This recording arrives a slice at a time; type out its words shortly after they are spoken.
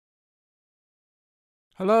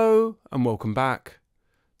Hello and welcome back.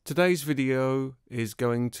 Today's video is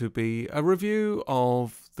going to be a review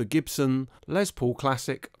of the Gibson Les Paul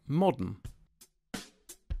Classic Modern.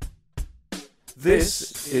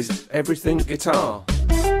 This is Everything Guitar.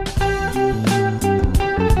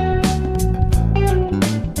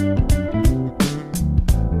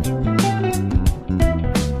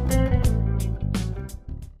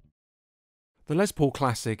 The Les Paul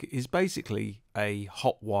Classic is basically a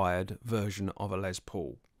hot-wired version of a Les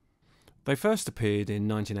Paul. They first appeared in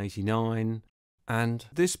 1989, and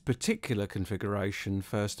this particular configuration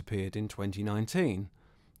first appeared in 2019.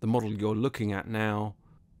 The model you're looking at now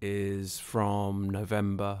is from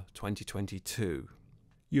November 2022.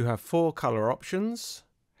 You have 4 colour options: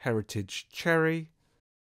 Heritage Cherry,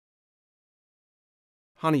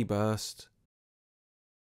 Honeyburst,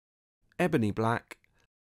 Ebony Black,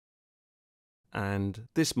 and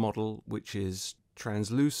this model, which is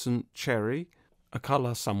Translucent Cherry, a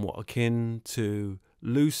colour somewhat akin to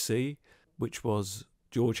Lucy, which was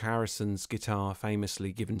George Harrison's guitar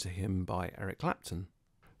famously given to him by Eric Clapton.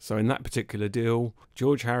 So in that particular deal,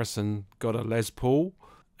 George Harrison got a Les Paul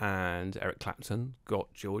and Eric Clapton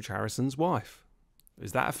got George Harrison's wife.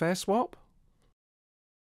 Is that a fair swap?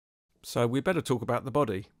 So we better talk about the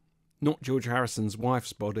body. Not George Harrison's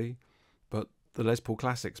wife's body, but the Les Paul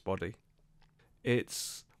Classic's body.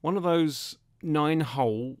 It's one of those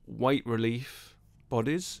 9-hole weight relief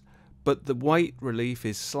bodies, but the weight relief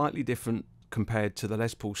is slightly different compared to the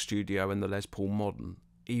Les Paul Studio and the Les Paul Modern,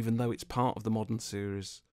 even though it's part of the Modern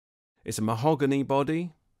series. It's a mahogany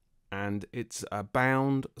body, and it's a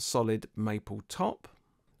bound solid maple top,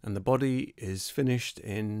 and the body is finished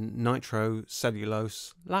in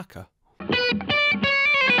nitrocellulose lacquer.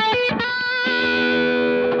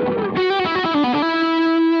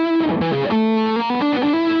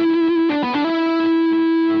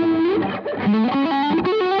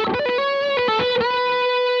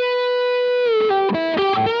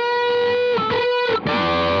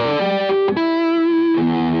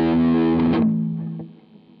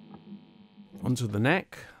 Onto the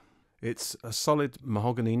neck. It's a solid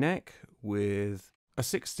mahogany neck with a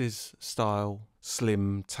 60s style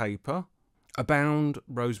SlimTaper, a bound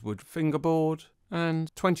rosewood fingerboard,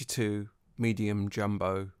 and 22 medium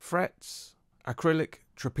jumbo frets, acrylic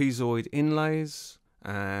trapezoid inlays,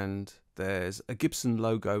 and there's a Gibson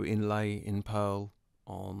logo inlay in pearl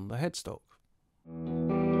on the headstock.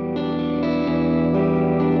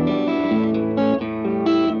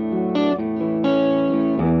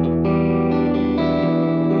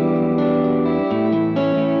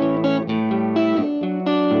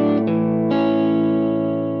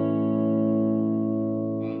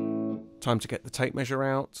 Time to get the tape measure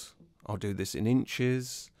out. I'll do this in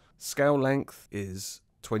inches. Scale length is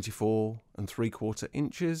 24 3/4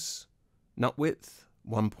 inches. Nut width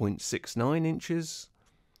 1.69 inches.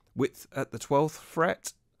 Width at the 12th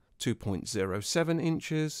fret 2.07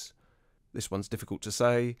 inches. This one's difficult to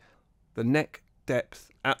say. The neck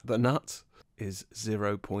depth at the nut is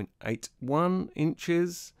 0.81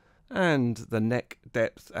 inches, and the neck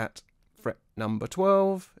depth at fret number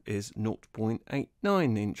 12 is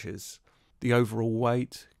 0.89 inches. The overall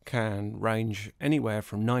weight can range anywhere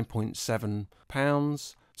from 9.7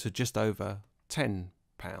 pounds to just over 10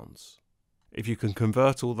 pounds. If you can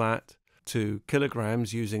convert all that to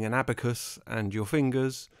kilograms using an abacus and your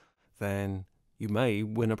fingers, then you may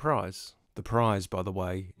win a prize. The prize, by the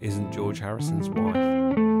way, isn't George Harrison's wife.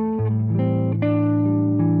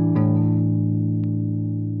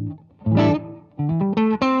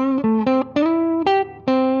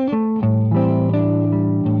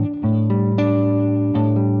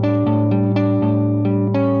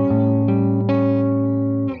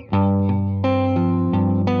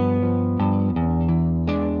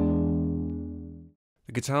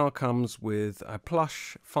 The guitar comes with a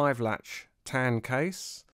plush 5-latch tan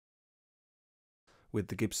case with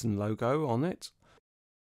the Gibson logo on it.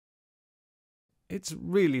 It's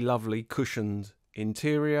really lovely cushioned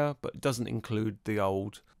interior, but it doesn't include the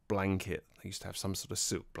old blanket. They used to have some sort of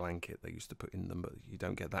silk blanket they used to put in them, but you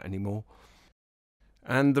don't get that anymore.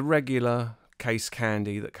 And the regular case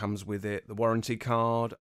candy that comes with it, the warranty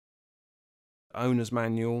card, owner's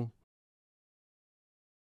manual,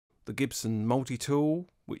 the Gibson multi-tool,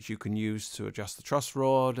 which you can use to adjust the truss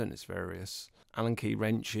rod and its various Allen key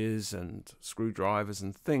wrenches and screwdrivers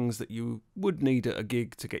and things that you would need at a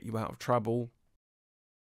gig to get you out of trouble.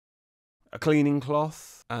 A cleaning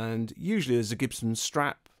cloth, and usually there's a Gibson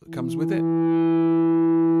strap that comes with it. At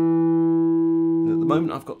the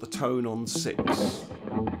moment I've got the tone on 6.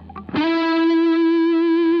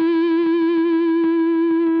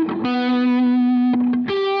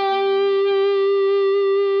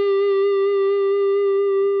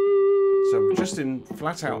 in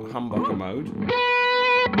flat out humbucker mode.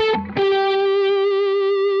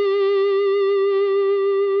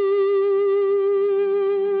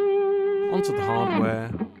 Onto the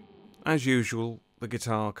hardware. As usual, the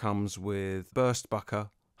guitar comes with Burstbucker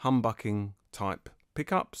humbucking type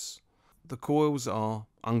pickups. The coils are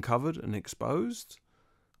uncovered and exposed.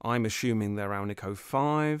 I'm assuming they're Alnico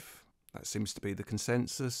 5. That seems to be the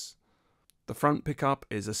consensus. The front pickup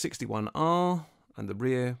is a 61R and the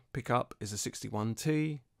rear pickup is a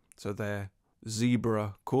 61T. So they're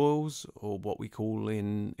zebra coils, or what we call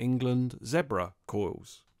in England zebra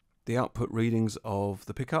coils. The output readings of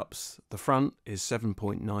the pickups: the front is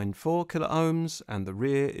 7.94 kiloohms and the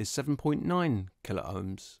rear is 7.9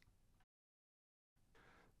 kiloohms.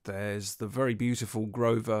 There's the very beautiful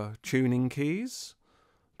Grover tuning keys,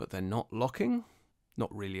 but they're not locking.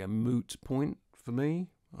 Not really a moot point for me,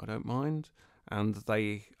 I don't mind. And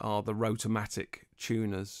they are the Rotomatic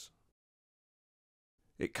tuners.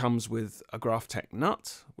 It comes with a Graphtec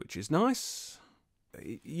nut, which is nice.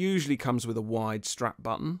 It usually comes with a wide strap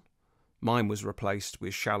button. Mine was replaced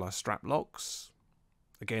with shallow strap locks.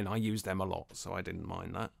 Again, I use them a lot, so I didn't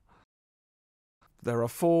mind that. There are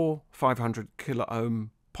 4 500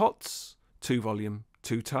 kiloohm pots, 2 volume,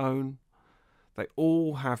 2 tone. They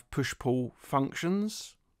all have push-pull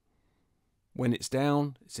functions. When it's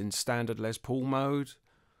down, it's in standard Les Paul mode,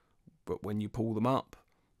 but when you pull them up,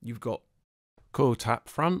 you've got coil tap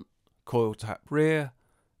front, coil tap rear,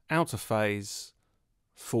 out of phase,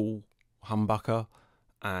 full humbucker,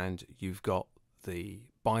 and you've got the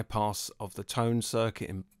bypass of the tone circuit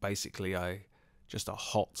in basically just a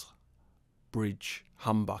hot bridge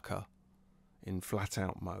humbucker in flat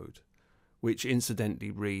out mode, which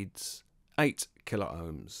incidentally reads 8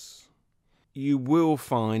 kiloohms. You will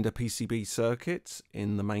find a PCB circuit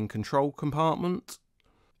in the main control compartment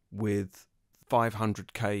with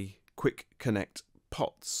 500k quick connect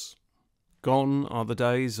pots. Gone are the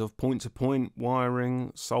days of point-to-point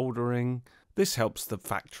wiring, soldering. This helps the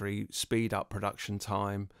factory speed up production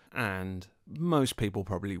time, and most people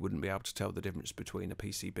probably wouldn't be able to tell the difference between a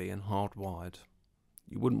PCB and hardwired.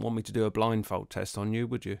 You wouldn't want me to do a blindfold test on you,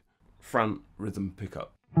 would you? Front rhythm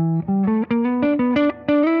pickup.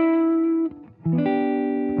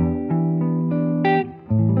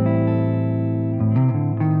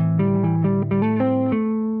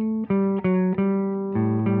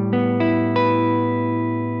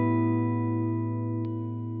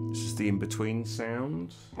 This is the in-between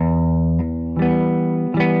sound.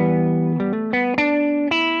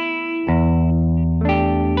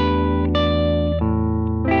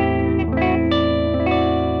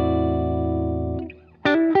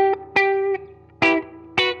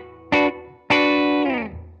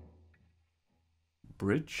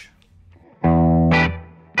 Bridge.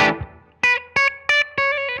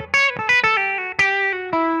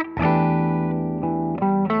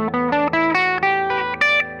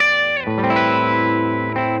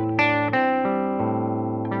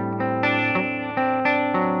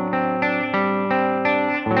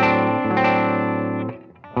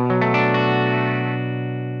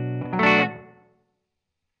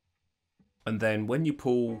 And then when you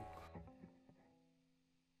pull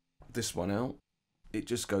this one out, it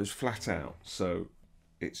just goes flat out. So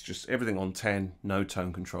it's just everything on 10, no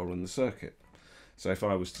tone control in the circuit. So if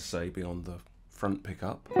I was to say be on the front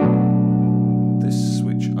pickup, this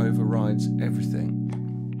switch overrides everything.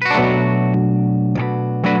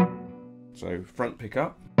 So front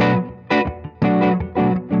pickup.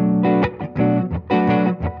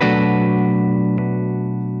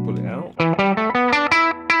 Pull it out.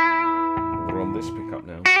 We're on this pickup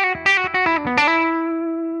now.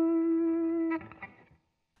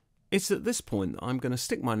 It's at this point that I'm going to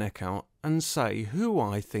stick my neck out and say who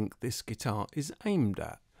I think this guitar is aimed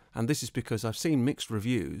at. And this is because I've seen mixed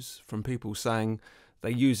reviews from people saying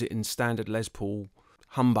they use it in standard Les Paul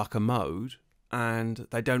humbucker mode and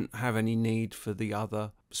they don't have any need for the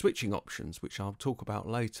other switching options, which I'll talk about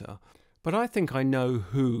later. But I think I know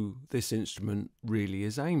who this instrument really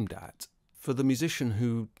is aimed at. For the musician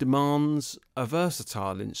who demands a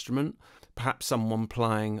versatile instrument, perhaps someone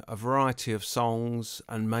playing a variety of songs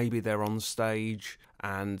and maybe they're on stage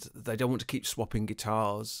and they don't want to keep swapping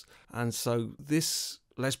guitars. And so this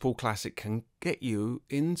Les Paul Classic can get you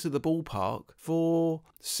into the ballpark for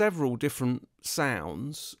several different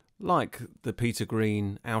sounds, like the Peter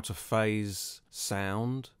Green out of phase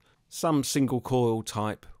sound, some single coil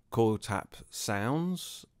type coil tap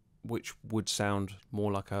sounds, which would sound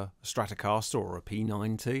more like a Stratocaster or a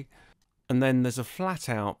P90. And then there's a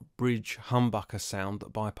flat-out bridge humbucker sound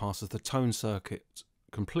that bypasses the tone circuit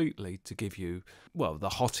completely to give you, well, the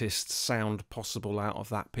hottest sound possible out of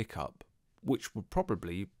that pickup. which would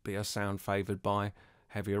probably be a sound favoured by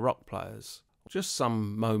heavier rock players. Just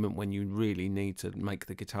some moment when you really need to make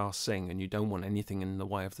the guitar sing and you don't want anything in the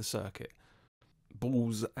way of the circuit.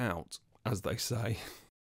 Balls out, as they say.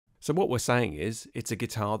 So what we're saying is, it's a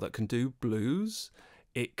guitar that can do blues,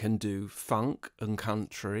 it can do funk and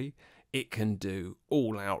country, it can do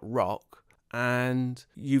all-out rock, and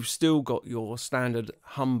you've still got your standard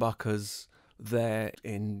humbuckers there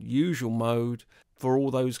in usual mode for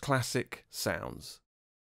all those classic sounds.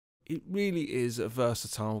 It really is a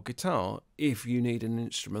versatile guitar if you need an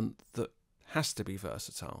instrument that has to be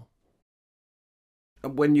versatile.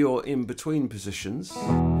 And when you're in between positions,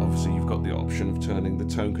 obviously you've got the option of turning the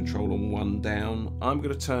tone control on 1 down. I'm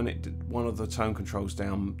going to turn one of the tone controls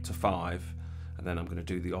down to 5, and then I'm going to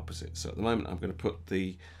do the opposite. So at the moment I'm going to put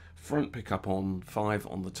the front pickup on 5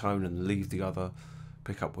 on the tone and leave the other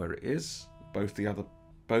pickup where it is. Both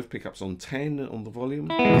pickups on 10 on the volume.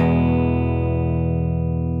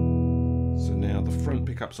 So now the front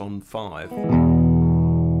pickup's on 5.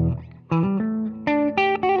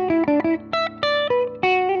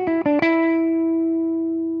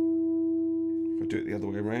 Do it the other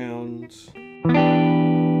way around.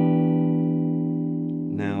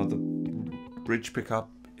 Now the bridge pickup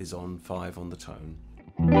is on 5 on the tone.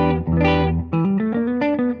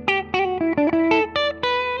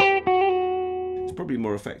 It's probably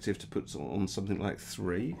more effective to put on something like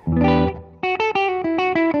 3.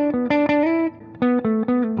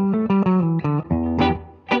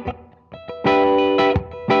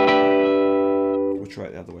 We'll try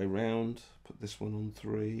it the other way around. Put this one on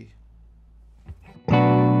 3.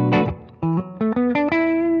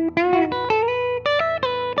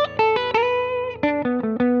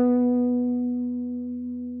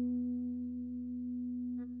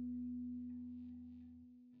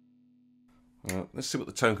 Let's see what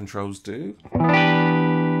the tone controls do.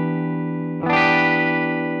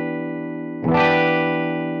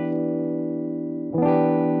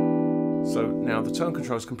 So now the tone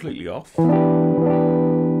control is completely off.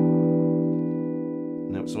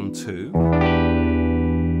 Now it's on 2.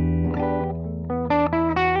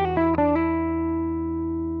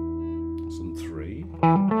 It's on 3.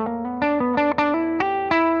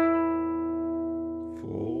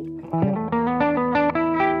 4.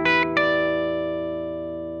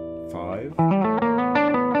 5.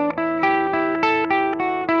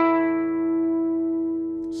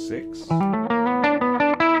 6.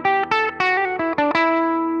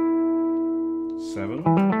 7.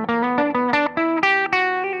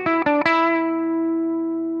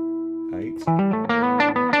 8.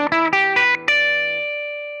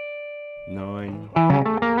 9.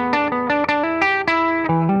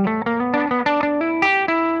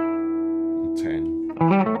 10.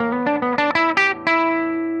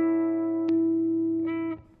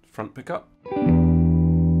 Front pickup.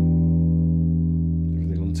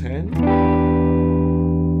 Everything on 10.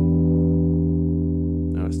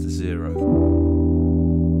 Now it's to 0.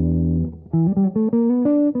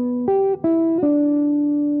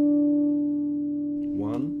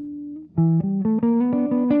 1.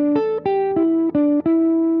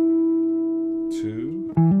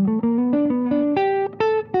 2.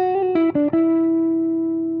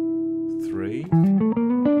 3.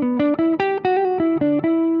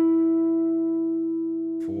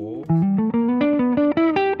 4.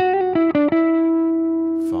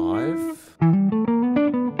 5.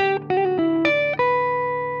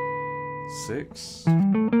 6.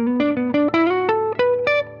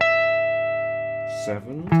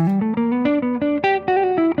 7.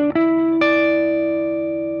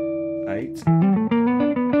 8.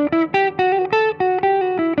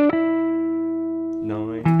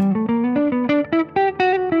 9.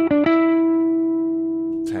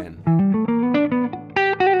 10.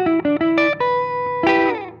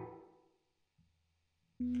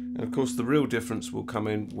 And of course the real difference will come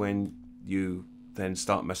in when you then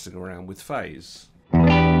start messing around with phase.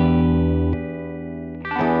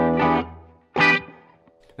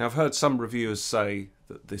 Now I've heard some reviewers say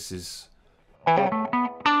that this is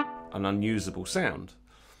an unusable sound.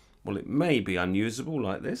 Well, it may be unusable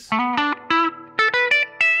like this,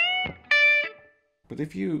 but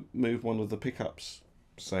if you move one of the pickups,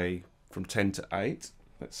 say from 10 to 8,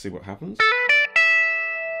 let's see what happens.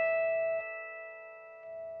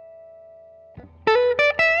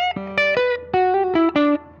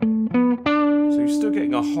 So you're still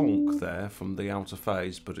getting a honk there from the outer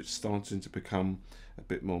phase, but it's starting to become a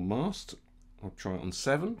bit more masked. I'll try it on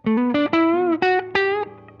 7.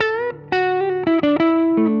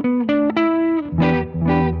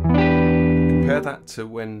 Compare that to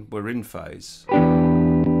when we're in phase.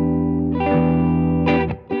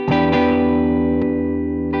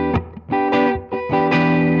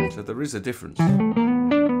 there is a difference.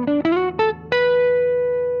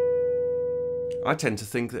 I tend to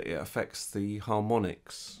think that it affects the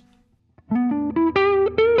harmonics. So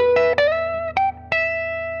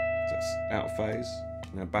it's out of phase,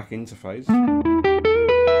 now back into phase.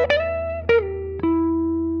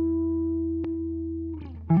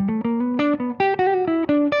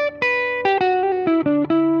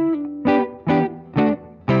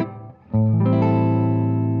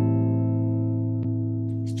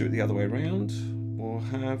 Let's do it the other way around. We'll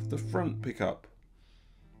have the front pickup.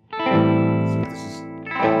 So this is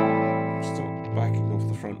still backing off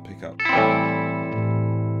the front pickup.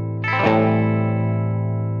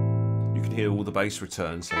 You can hear all the bass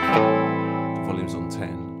return, so the volume's on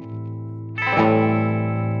 10.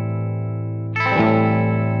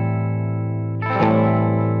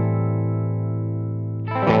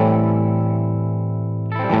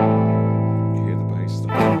 You can hear the bass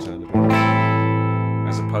starting to return a bit,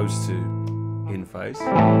 as opposed to in phase.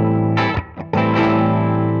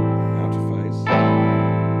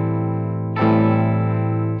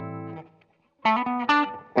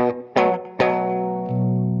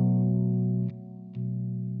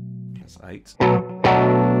 That's 8.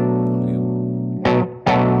 Volume.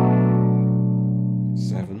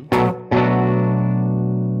 7.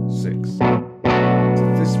 6. So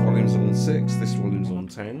this volume's on 6, this volume's on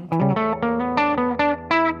 10.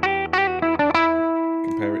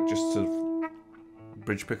 Compare it just to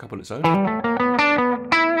bridge pickup on its own.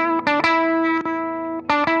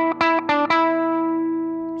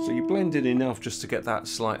 So you blend in enough just to get that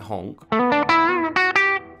slight honk.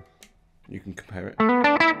 You can compare it.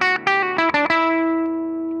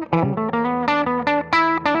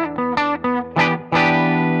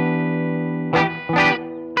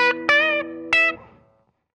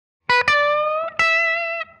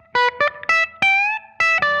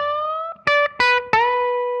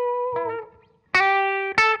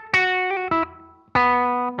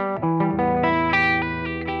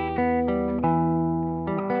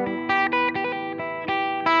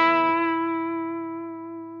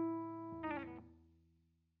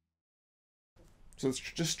 So let's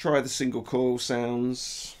just try the single coil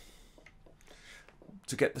sounds.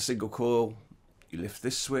 To get the single coil, you lift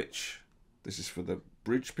this switch. This is for the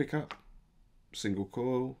bridge pickup. Single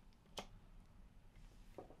coil.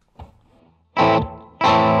 So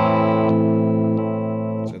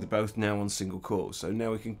they're both now on single coil. So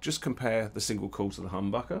now we can just compare the single coil to the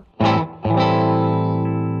humbucker.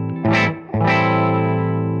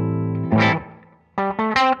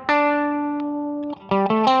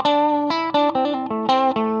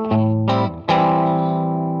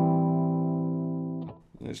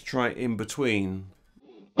 Let's try it in between.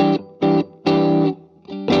 Now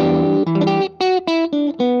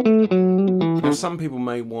some people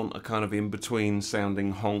may want a kind of in-between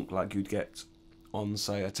sounding honk like you'd get on,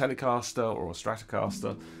 say, a Telecaster or a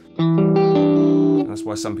Stratocaster. That's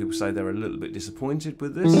why some people say they're a little bit disappointed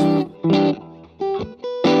with this.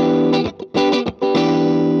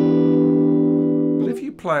 But if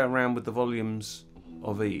you play around with the volumes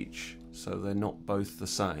of each, so they're not both the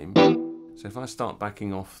same. So if I start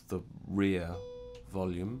backing off the rear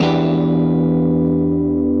volume,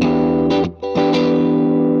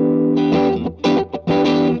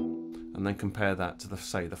 and then compare that to the,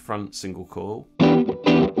 say, the front single coil,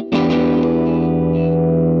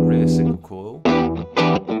 rear single coil,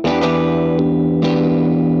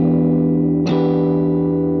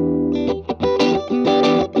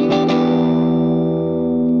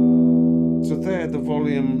 so there the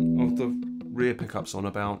volume of the rear pickup's on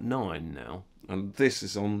about 9 now, and this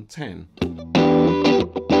is on 10.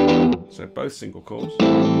 So both single coils.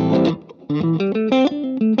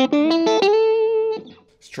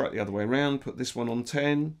 Let's try it the other way around. Put this one on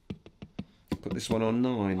 10, put this one on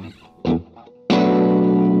 9.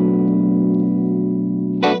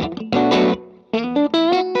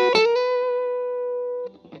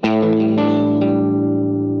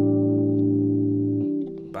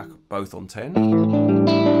 Back both on 10.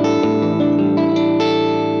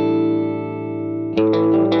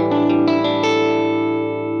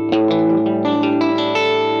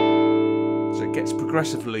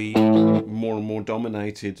 Progressively more and more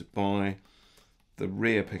dominated by the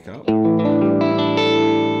rear pickup, and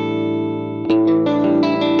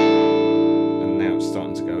now it's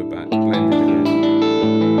starting to go back blended again.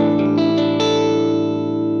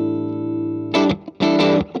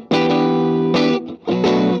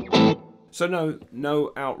 So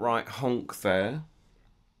no outright honk there.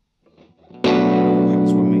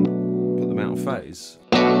 That's when we put them out of phase.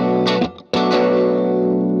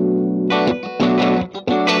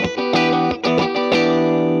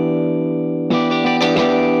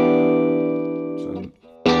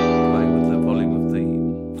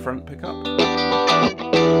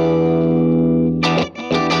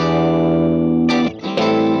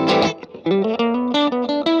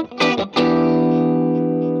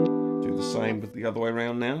 other way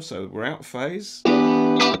around now, so we're out of phase.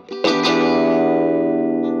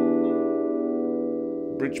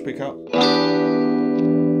 Bridge pickup.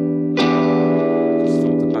 Just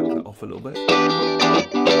want to back that off a little bit.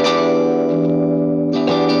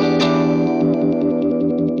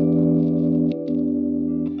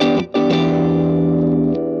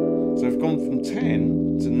 So I've gone from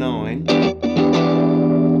 10 to 9,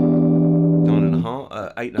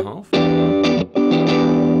 9.5,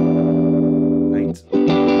 8.5, 8.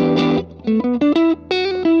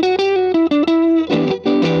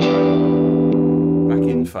 Back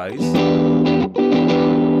in phase,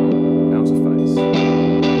 out of phase.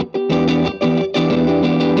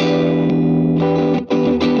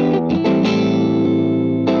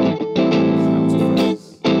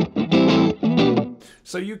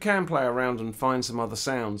 So you can play around and find some other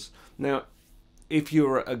sounds. Now, if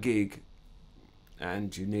you're at a gig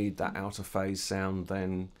and you need that out of phase sound,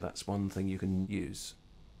 then that's one thing you can use.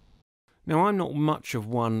 Now, I'm not much of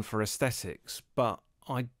one for aesthetics, but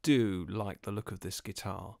I do like the look of this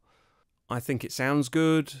guitar. I think it sounds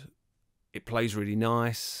good, it plays really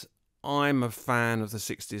nice. I'm a fan of the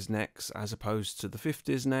 60s necks as opposed to the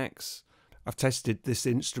 50s necks. I've tested this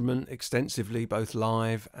instrument extensively, both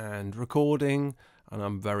live and recording, and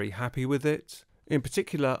I'm very happy with it. In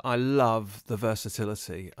particular, I love the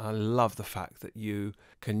versatility. I love the fact that you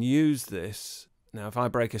can use this. Now, if I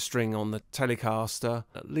break a string on the Telecaster,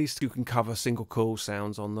 at least you can cover single coil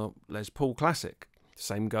sounds on the Les Paul Classic.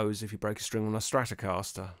 Same goes if you break a string on a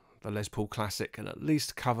Stratocaster. The Les Paul Classic can at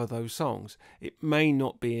least cover those songs. It may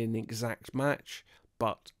not be an exact match,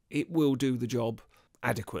 but it will do the job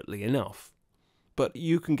adequately enough. But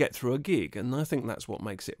you can get through a gig, and I think that's what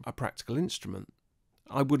makes it a practical instrument.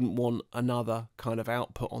 I wouldn't want another kind of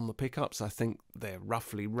output on the pickups. I think they're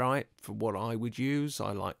roughly right for what I would use.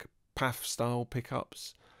 I like PAF style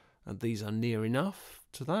pickups, and these are near enough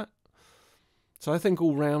to that. So I think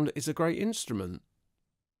all round it's a great instrument.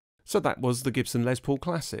 So that was the Gibson Les Paul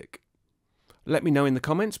Classic. Let me know in the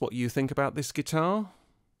comments what you think about this guitar.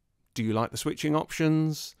 Do you like the switching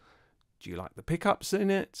options? Do you like the pickups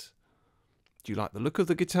in it? Do you like the look of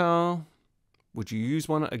the guitar? Would you use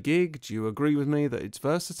one at a gig? Do you agree with me that it's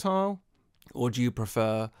versatile? Or do you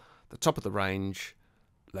prefer the top of the range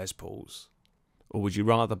Les Pauls? Or would you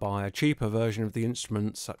rather buy a cheaper version of the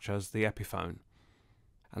instrument such as the Epiphone?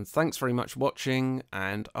 And thanks very much for watching,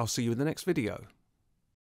 and I'll see you in the next video.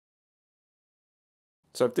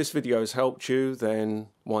 So if this video has helped you, then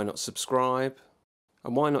why not subscribe?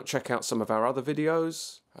 And why not check out some of our other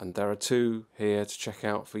videos? And there are 2 here to check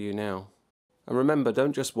out for you now. And remember,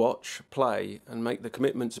 don't just watch, play, and make the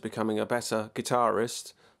commitment to becoming a better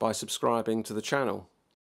guitarist by subscribing to the channel.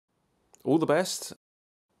 All the best.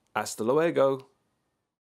 Hasta luego.